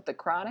hit us with the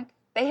chronic.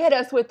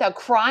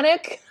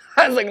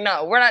 I was like,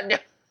 no, we're not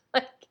doing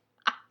like,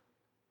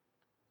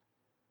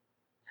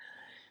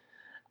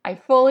 I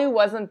fully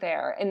wasn't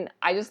there. And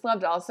I just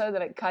loved also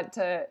that it cut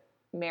to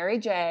Mary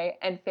J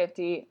and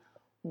 50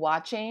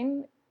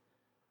 watching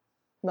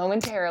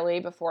momentarily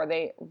before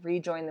they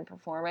rejoined the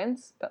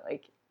performance. But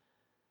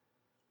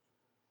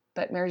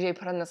Mary J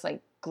put on this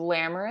like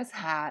glamorous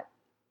hat.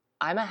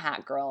 I'm a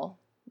hat girl.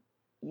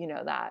 You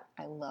know that.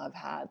 I love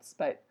hats.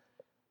 But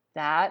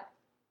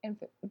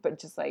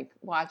just like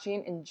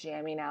watching and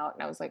jamming out.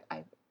 And I was like,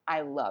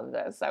 I love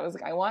this. I was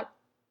like,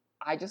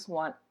 I just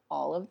want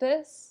all of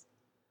this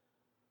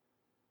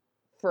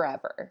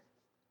forever.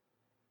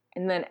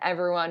 And then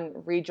everyone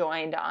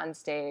rejoined on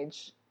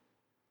stage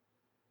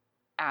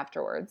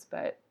afterwards.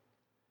 But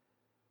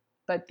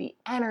the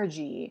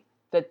energy,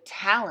 the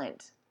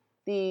talent,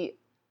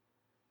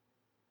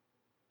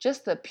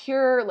 just the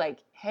pure, like,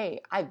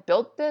 hey, I've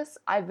built this.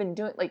 I've been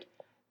doing, like,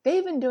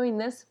 they've been doing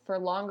this for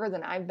longer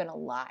than I've been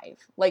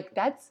alive. Like,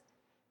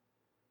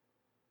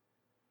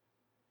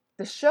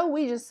 the show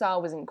we just saw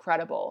was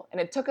incredible. And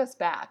it took us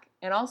back.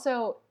 And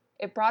also,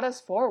 it brought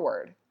us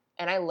forward.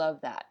 And I love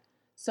that.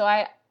 So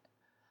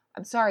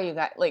I'm sorry you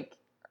got, like,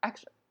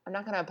 actually, I'm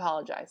not going to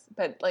apologize.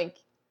 But, like,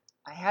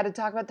 I had to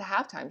talk about the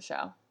halftime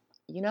show.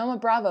 You know, I'm a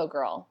Bravo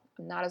girl.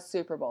 I'm not a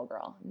Super Bowl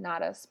girl. I'm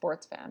not a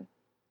sports fan.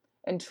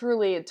 And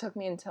truly, it took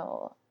me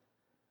until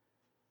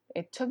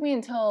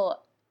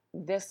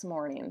this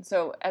morning.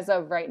 So as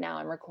of right now,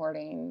 I'm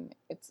recording.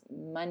 It's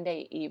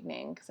Monday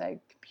evening because I had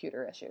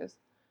computer issues.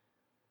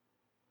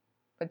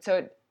 But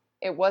so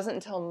it wasn't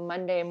until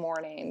Monday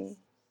morning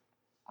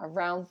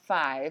around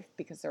 5,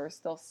 because there were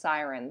still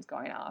sirens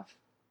going off,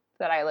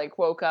 that I like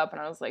woke up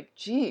and I was like,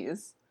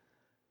 geez.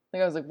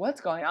 Like I was like,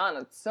 what's going on?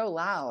 It's so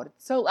loud.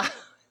 It's so loud.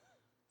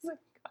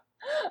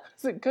 I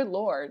was like, good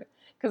Lord.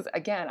 Because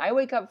again, I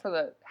wake up for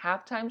the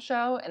halftime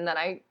show and then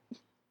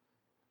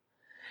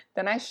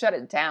I shut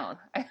it down.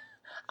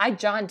 I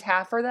John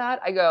Taffer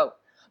that. I go,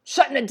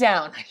 shutting it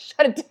down. I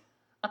shut it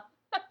down.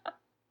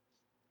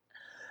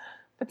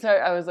 But so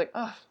I was like,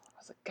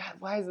 God,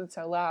 why is it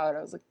so loud?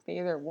 I was like, they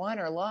either won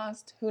or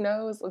lost. Who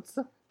knows?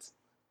 So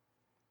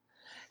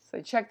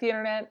I checked the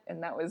internet,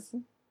 and that was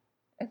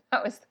that.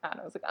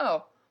 I was like,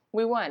 oh,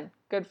 we won.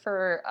 Good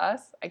for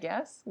us, I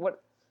guess.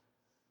 What?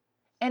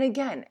 And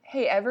again,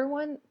 hey,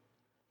 everyone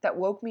that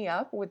woke me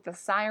up with the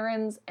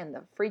sirens and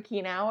the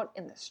freaking out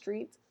in the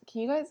streets,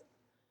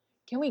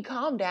 can we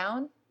calm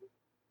down?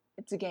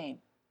 It's a game.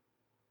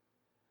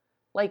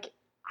 Like,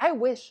 I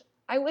wish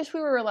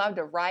we were allowed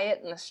to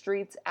riot in the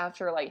streets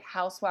after like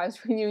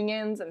housewives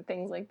reunions and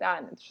things like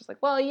that. And it's just like,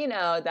 well, you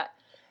know,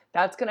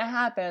 that's going to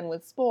happen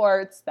with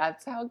sports.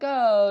 That's how it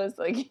goes.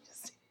 Like,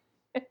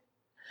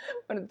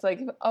 but it's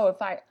like,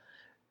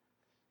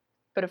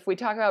 but if we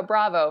talk about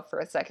Bravo for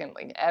a second,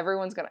 like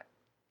everyone's going to,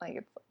 like,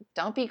 it's like,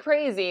 don't be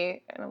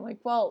crazy. And I'm like,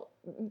 well,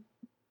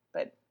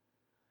 but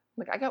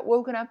like I got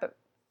woken up at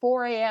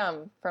 4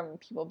 a.m. from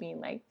people being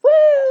like,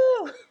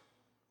 woo,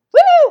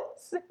 woo,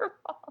 Super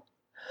Bowl.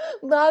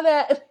 Love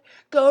it.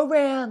 Go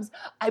Rams.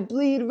 I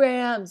bleed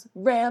Rams.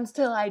 Rams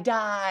till I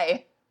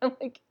die. I'm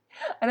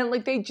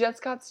like, they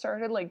just got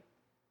started, like,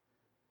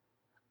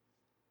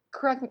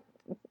 correct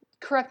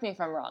me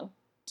if I'm wrong,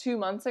 2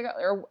 months ago,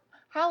 or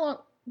how long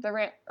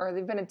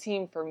they've been a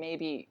team for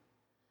maybe,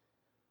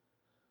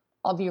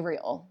 I'll be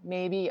real,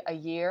 maybe a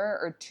year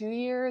or 2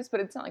 years, but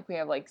it's not like we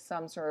have like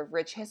some sort of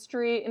rich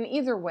history. And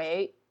either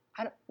way,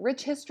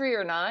 rich history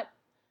or not,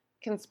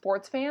 can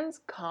sports fans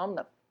calm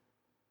the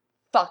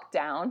fuck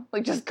down?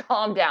 Like, just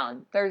calm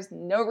down. There's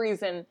no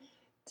reason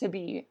to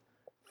be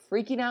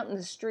freaking out in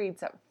the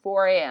streets at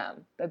 4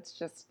 a.m. That's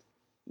just,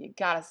 you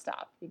gotta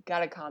stop. You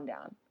gotta calm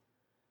down.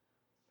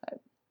 But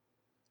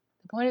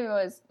the point of it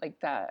was like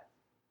the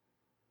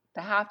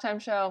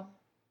halftime show.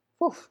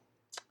 Whew,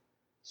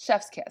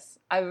 chef's kiss.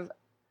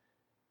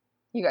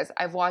 You guys,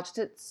 I've watched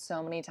it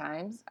so many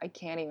times. I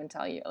can't even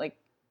tell you, like,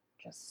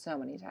 just so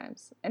many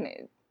times. And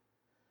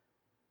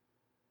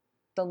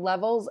the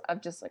levels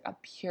of just like a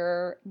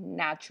pure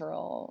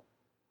natural,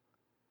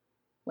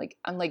 like,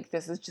 I'm like,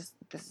 this is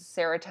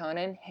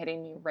serotonin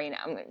hitting me right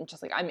now. I'm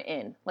just like, I'm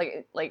in.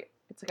 Like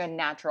it's like a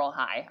natural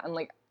high. I'm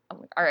like,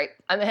 all right,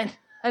 I'm in.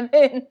 I'm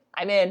in.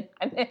 I'm in.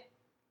 I'm in.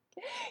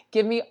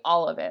 Give me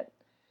all of it.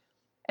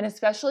 And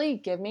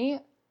especially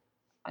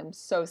I'm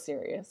so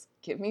serious.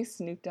 Give me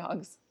Snoop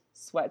Dogg's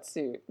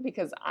sweatsuit,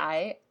 because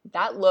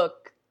that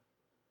look,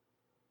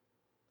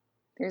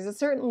 there's a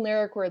certain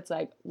lyric where it's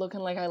like looking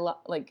like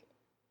like,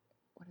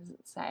 what does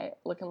it say?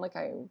 Looking like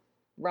I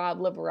robbed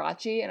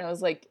Liberace. And I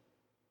was like,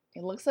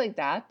 it looks like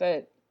that,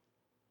 but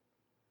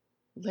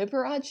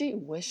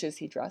Liberace wishes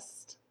he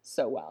dressed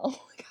so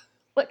well.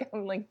 Like,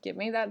 I'm like, give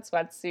me that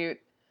sweatsuit.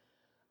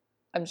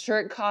 I'm sure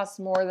it costs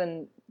more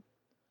than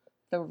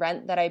the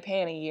rent that I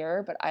pay in a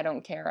year, but I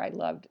don't care. I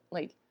loved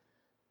like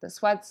the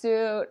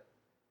sweatsuit,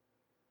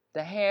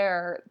 the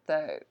hair,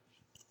 the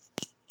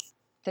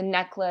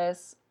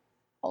necklace,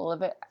 all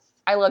of it.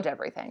 I loved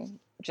everything.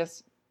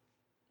 Just,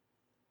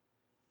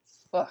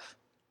 oof,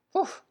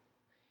 oof.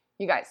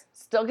 You guys,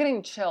 still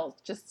getting chills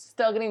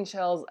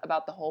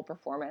about the whole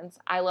performance.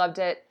 I loved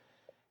it.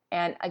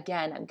 And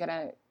again, I'm going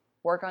to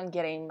work on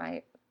getting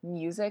my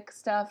music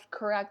stuff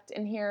correct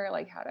in here,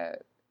 like how to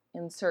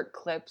insert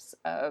clips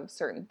of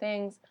certain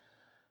things.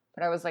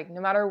 But I was like,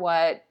 no matter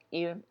what,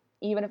 even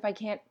if I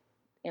can't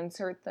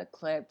insert the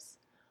clips,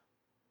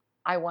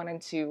 I wanted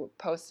to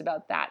post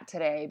about that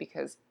today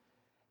because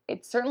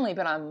it's certainly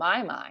been on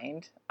my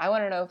mind. I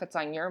want to know if it's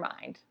on your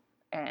mind.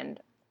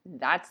 And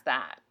that's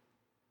that.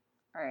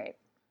 All right.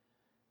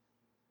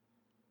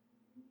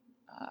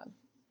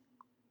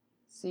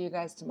 See you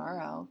guys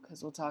tomorrow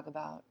because we'll talk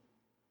about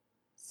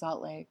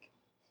Salt Lake.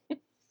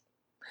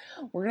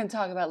 We're going to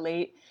talk about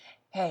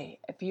Hey,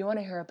 if you want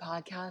to hear a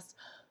podcast,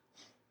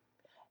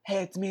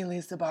 hey, it's me,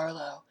 Lisa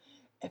Barlow.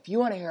 If you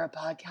want to hear a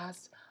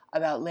podcast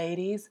about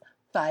ladies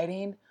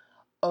fighting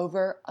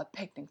over a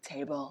picnic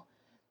table,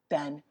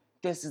 then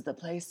this is the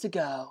place to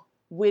go.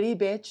 Witty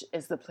Bitch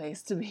is the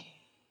place to be.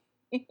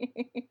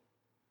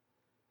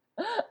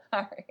 All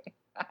right.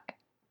 Bye.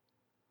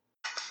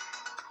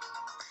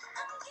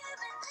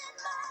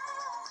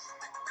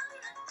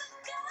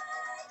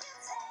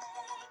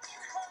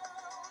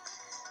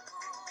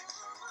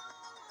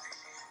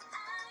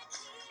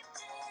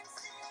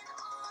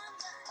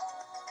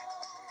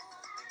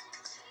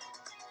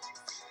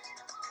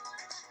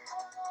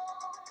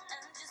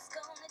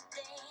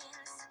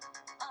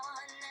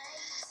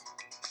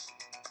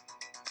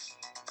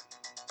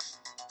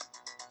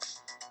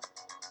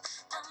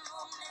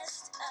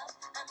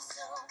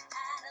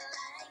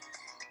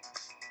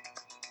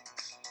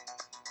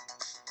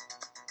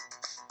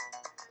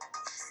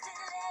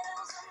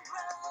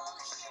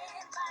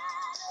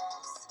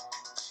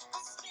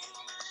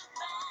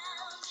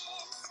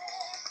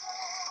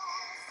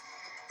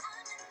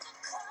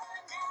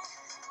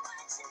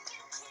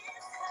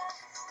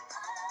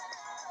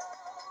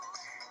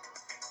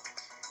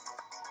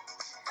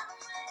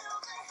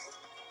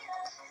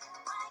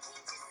 Why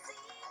can't you